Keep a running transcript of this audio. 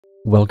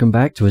Welcome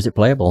back to Is It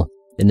Playable?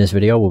 In this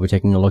video we'll be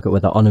taking a look at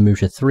whether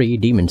Onimusha 3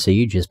 Demon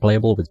Siege is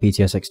playable with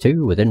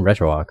PCSX2 within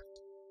RetroArch.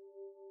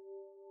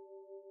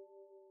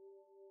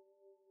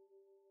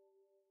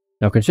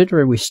 Now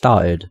considering we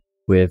started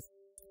with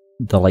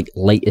the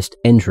latest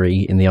entry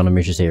in the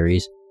Onimusha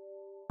series,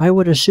 I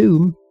would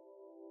assume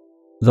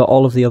that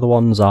all of the other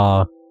ones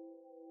are,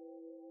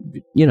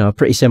 you know,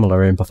 pretty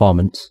similar in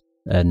performance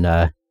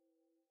and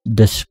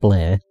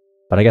display,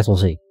 but I guess we'll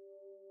see.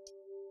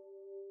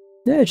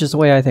 Yeah, it's just the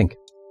way I think.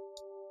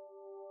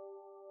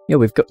 Yeah,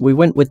 we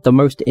went with the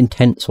most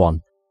intense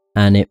one,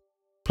 and it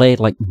played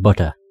like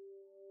butter.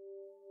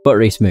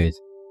 Buttery smooth.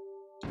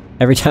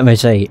 Every time I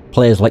say it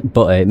plays like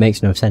butter, it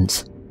makes no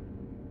sense.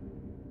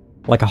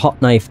 Like a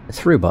hot knife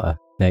through butter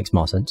makes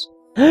more sense.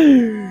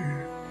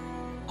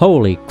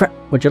 Holy crap,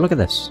 would you look at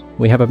this?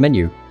 We have a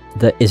menu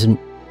that isn't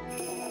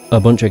a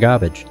bunch of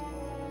garbage.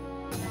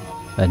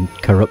 And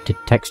corrupted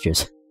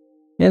textures.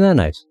 Isn't that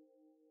nice?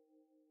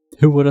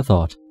 Who would have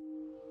thought?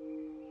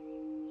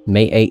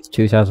 May 8th,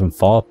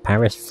 2004,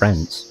 Paris,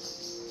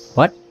 France.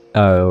 What?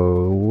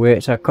 Oh,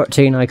 it's a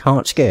cutscene I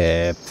can't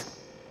skip.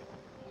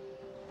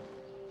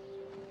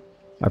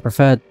 I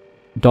preferred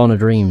Dawn of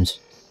Dreams.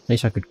 At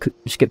least I could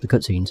skip the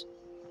cutscenes.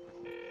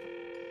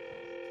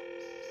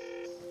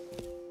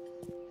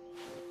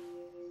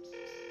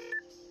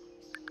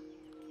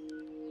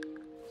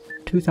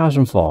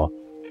 (2004).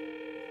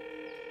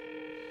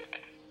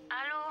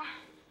 Allô?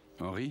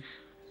 Henri?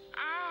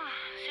 Ah,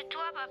 c'est toi,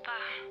 papa.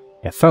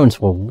 Yeah, phones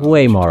were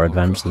way more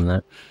advanced than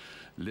that.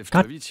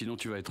 Lève-toi vite, sinon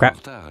tu vas être Crap. en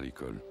retard à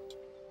l'école.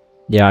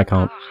 Yeah, I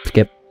can't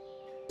skip.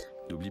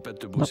 N'oublie pas de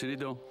te brosser les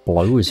dents.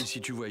 Blows. Et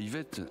si tu vois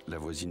Yvette, la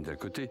voisine d'à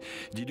côté,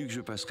 dis-lui que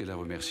je passerai la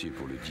remercier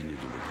pour le dîner de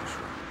l'autre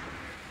soir.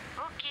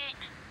 Ok.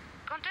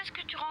 Quand est-ce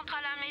que tu rentres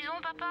à la maison,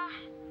 papa?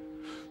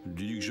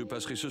 Dis-lui que je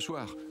passerai ce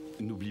soir.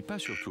 N'oublie pas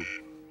surtout.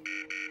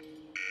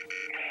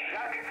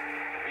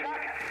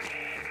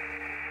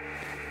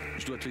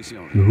 Je dois te laisser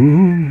en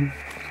Ooh.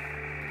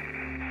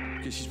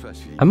 Qu'est-ce qui se passe,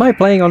 Philippe? Am I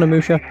playing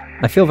Onimusha?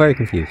 I feel very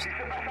confused.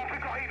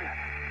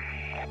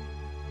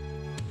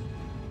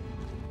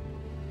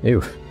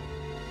 Ew.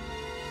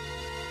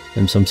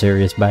 Them some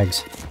serious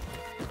bags.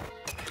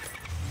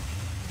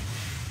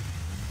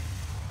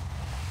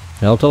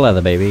 Hell to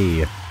leather,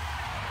 baby.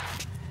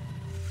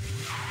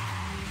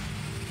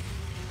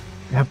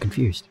 I'm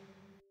confused.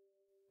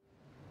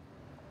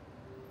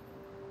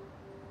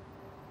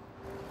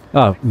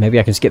 Oh, maybe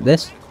I can skip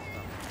this?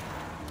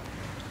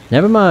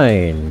 Never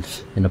mind.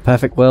 In a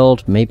perfect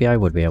world, maybe I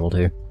would be able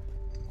to.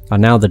 Oh,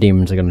 now the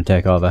demons are going to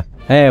take over.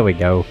 There we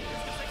go.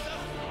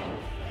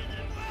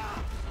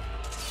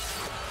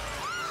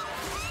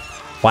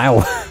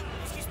 Wow.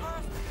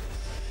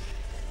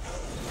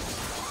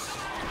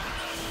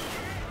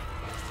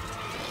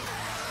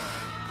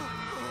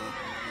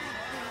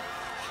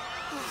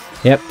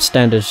 Yep,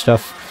 standard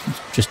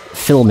stuff. Just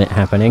film it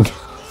happening.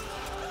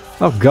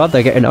 Oh god,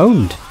 they're getting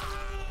owned.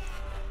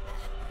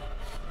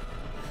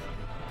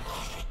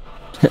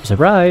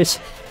 Surprise!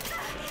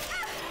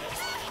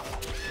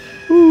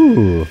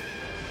 Ooh.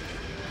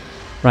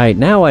 Right,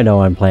 now I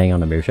know I'm playing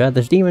Onimusha.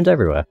 There's demons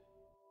everywhere.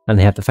 And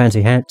they have the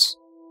fancy hats.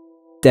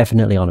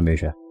 Definitely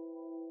Onimusha.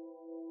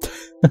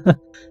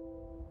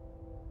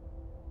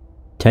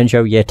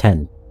 Tensho Year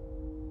 10.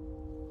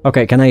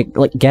 Okay, can I,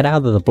 get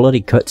out of the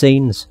bloody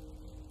cutscenes?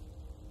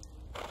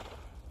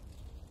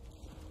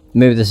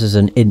 Maybe this is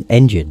an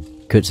in-engine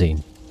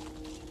cutscene.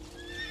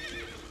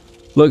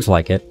 Looks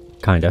like it,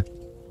 kinda.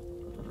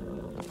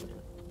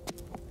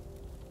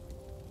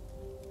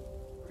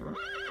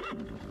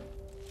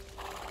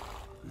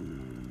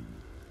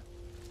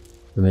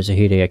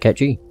 Mitsuhide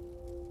Akechi.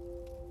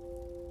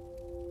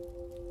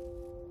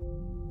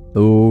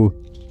 Ooh,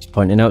 he's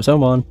pointing out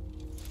someone.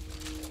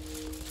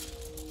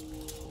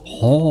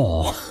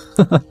 Oh.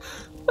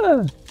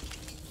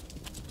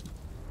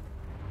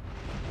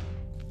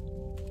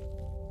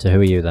 So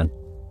who are you then?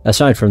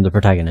 Aside from the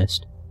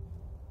protagonist.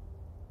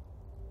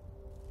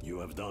 You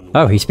have done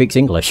Oh, he speaks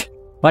English.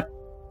 What?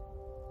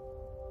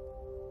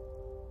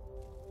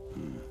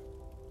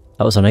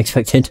 That was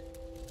unexpected.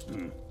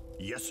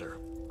 Yes, sir.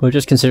 Well,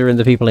 just considering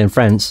the people in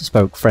France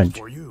spoke French.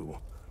 For you,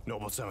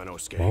 Noble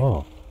Samanosuke.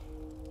 Oh.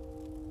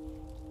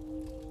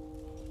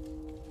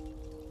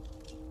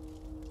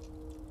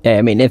 Yeah,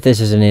 I mean, if this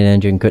is an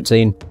in-engine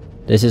cutscene,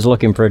 this is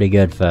looking pretty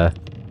good for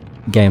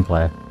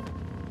gameplay.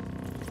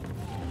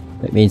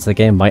 It means the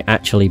game might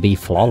actually be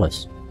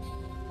flawless.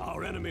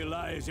 Our enemy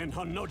lies in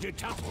Hanoji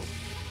Temple.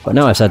 But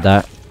now I've said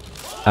that,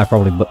 I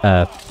probably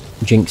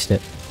jinxed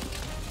it.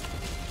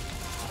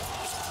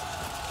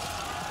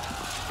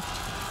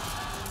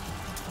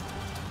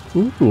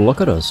 Ooh,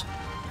 look at us.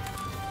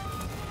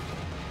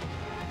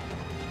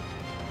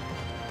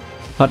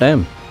 Hot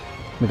damn.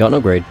 We got an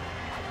upgrade.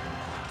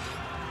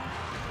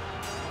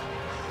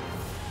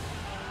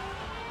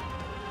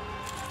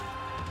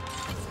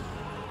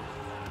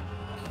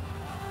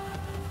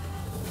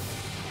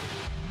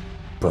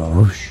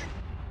 Boosh.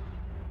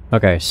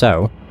 Okay,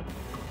 so,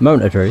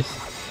 moment of truth.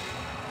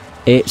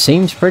 It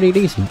seems pretty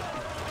decent.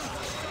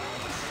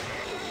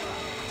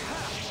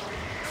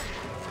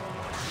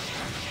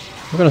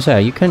 I'm gonna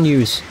say, you can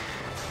use...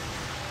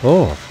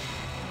 Oh.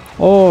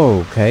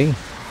 Oh, okay.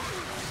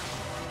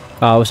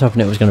 Oh, I was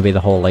hoping it was gonna be the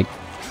whole, like...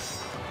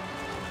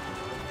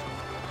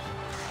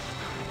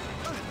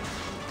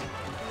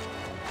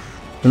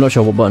 I'm not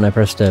sure what button I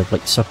pressed to,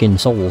 like, suck in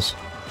souls.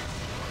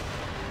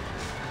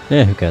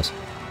 Yeah, who cares?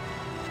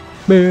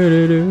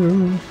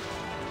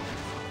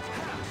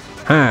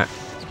 Ha!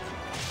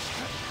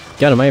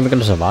 God, am I even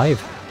gonna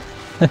survive?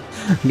 I'm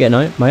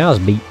getting my ass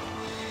beat.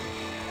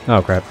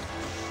 Oh crap.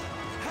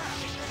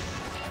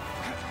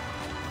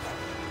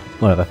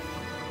 Whatever.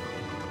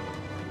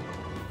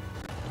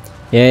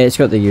 Yeah, it's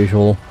got the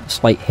usual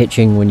slight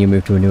hitching when you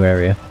move to a new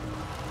area.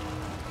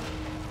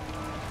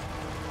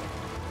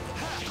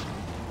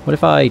 What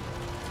if I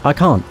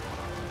can't?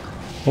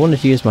 I wanted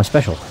to use my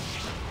special.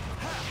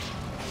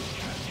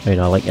 You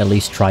know, like, at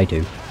least try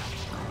to.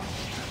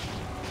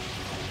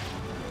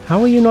 How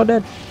are you not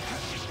dead?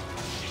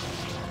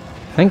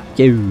 Thank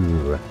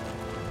you.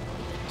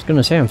 I was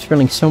gonna say, I'm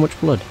spilling so much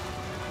blood.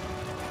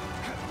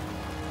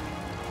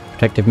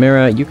 Protective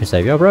mirror, you can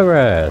save your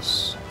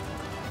progress.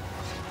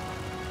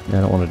 No,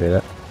 I don't want to do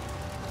that.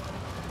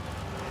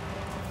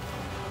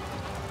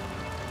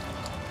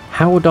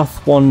 How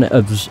doth one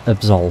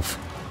absorb?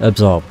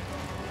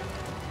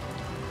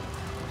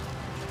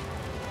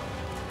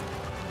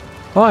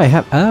 Oh, I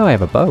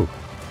have a bow.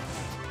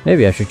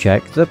 Maybe I should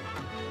check the...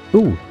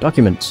 Ooh,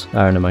 documents.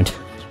 Oh, never mind.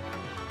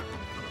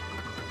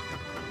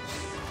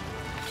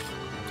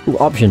 Ooh,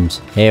 options.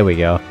 Here we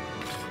go.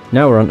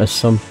 Now we're onto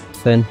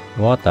something.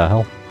 What the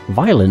hell?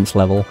 Violence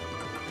level.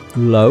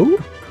 Low?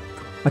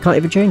 I can't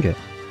even change it.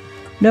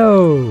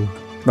 No!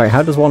 Right,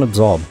 how does one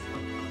absorb?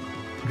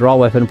 Draw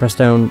weapon, press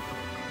down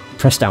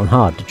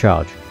hard to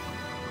charge.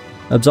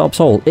 Absorb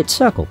soul, it's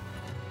circle.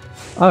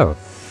 Oh.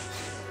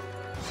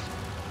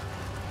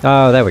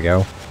 Oh, there we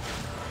go.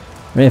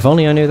 If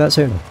only I knew that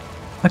sooner.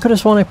 I could have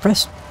sworn I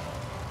pressed...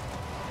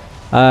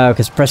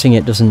 because pressing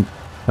it doesn't...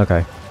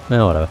 Okay.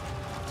 Well, whatever.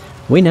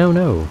 We now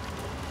know.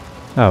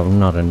 Oh,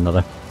 not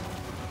another.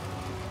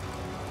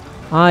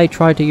 I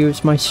tried to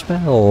use my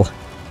spell.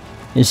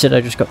 Instead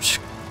I just got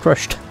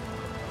crushed.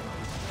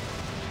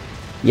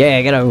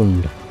 Yeah, get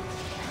owned.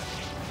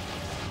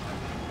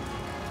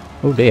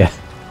 Oh dear.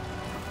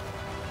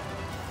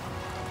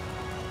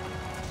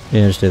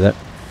 Yeah, just do that.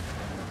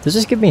 Does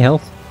this give me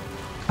health?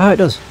 Oh, it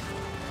does.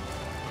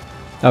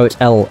 Oh, it's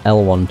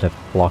L1 to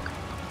block.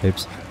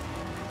 Oops.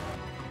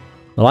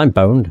 Well, I'm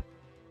boned.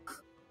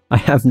 I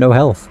have no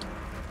health.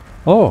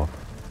 Oh.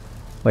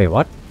 Wait,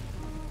 what?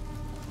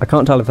 I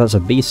can't tell if that's a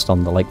beast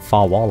on the, like,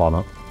 far wall or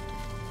not.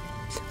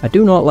 I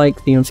do not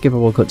like the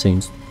unskippable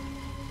cutscenes.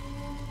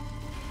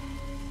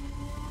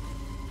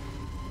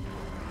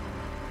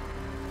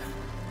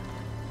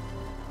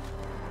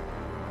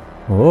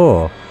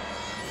 Oh.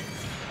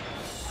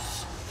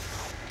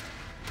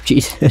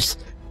 Jesus.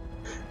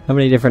 How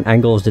many different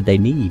angles did they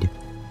need?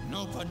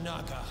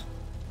 Nopanaga.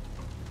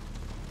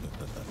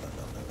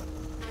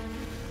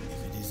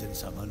 If it isn't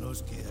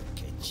Samanosuke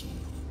Kenchi,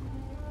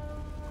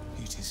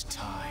 it is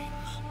time.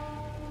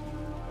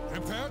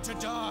 Prepare to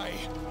die.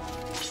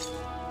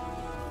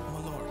 My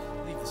lord,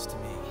 leave this to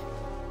me.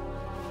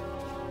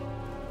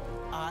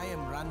 I am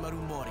Ranmaru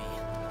Mori,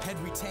 head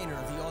retainer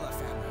of the Ola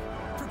family.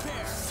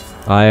 Prepare!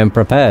 I am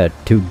prepared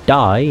to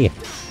die.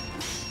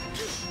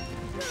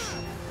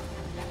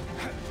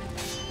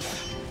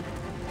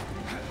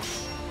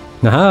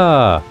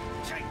 Aha!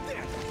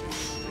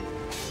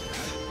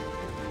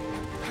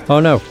 Oh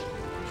no.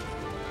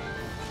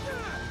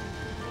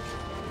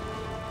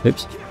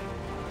 Oops.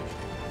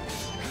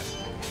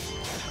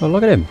 Oh,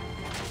 look at him.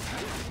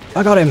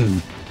 I got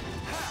him!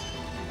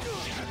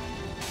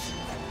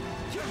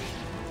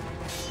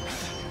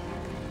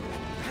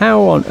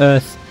 How on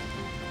earth?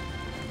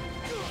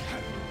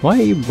 Why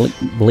are you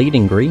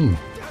bleeding green?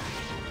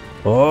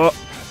 Oh!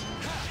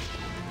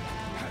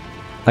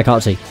 I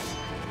can't see.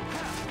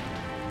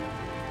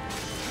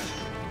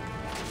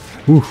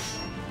 Whew.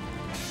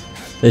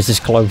 This is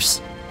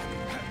close.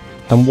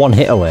 I'm one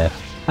hit away.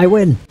 I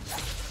win!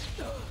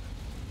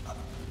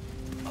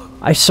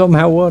 I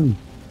somehow won!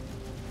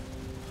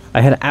 I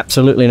had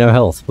absolutely no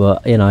health,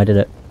 but, you know, I did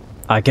it.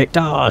 I kicked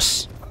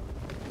ass!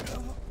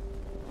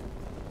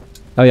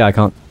 Oh yeah, I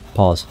can't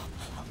pause.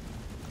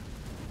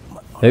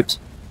 Oops.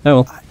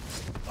 Oh well.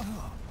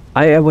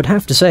 I would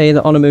have to say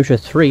that Onimusha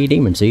 3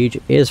 Demon Siege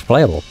is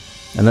playable.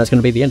 And that's going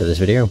to be the end of this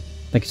video.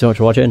 Thank you so much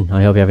for watching,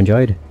 I hope you have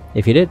enjoyed.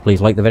 If you did,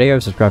 please like the video,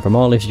 subscribe for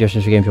more, leave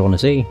suggestions for games you want to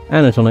see,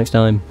 and until next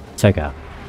time, take care.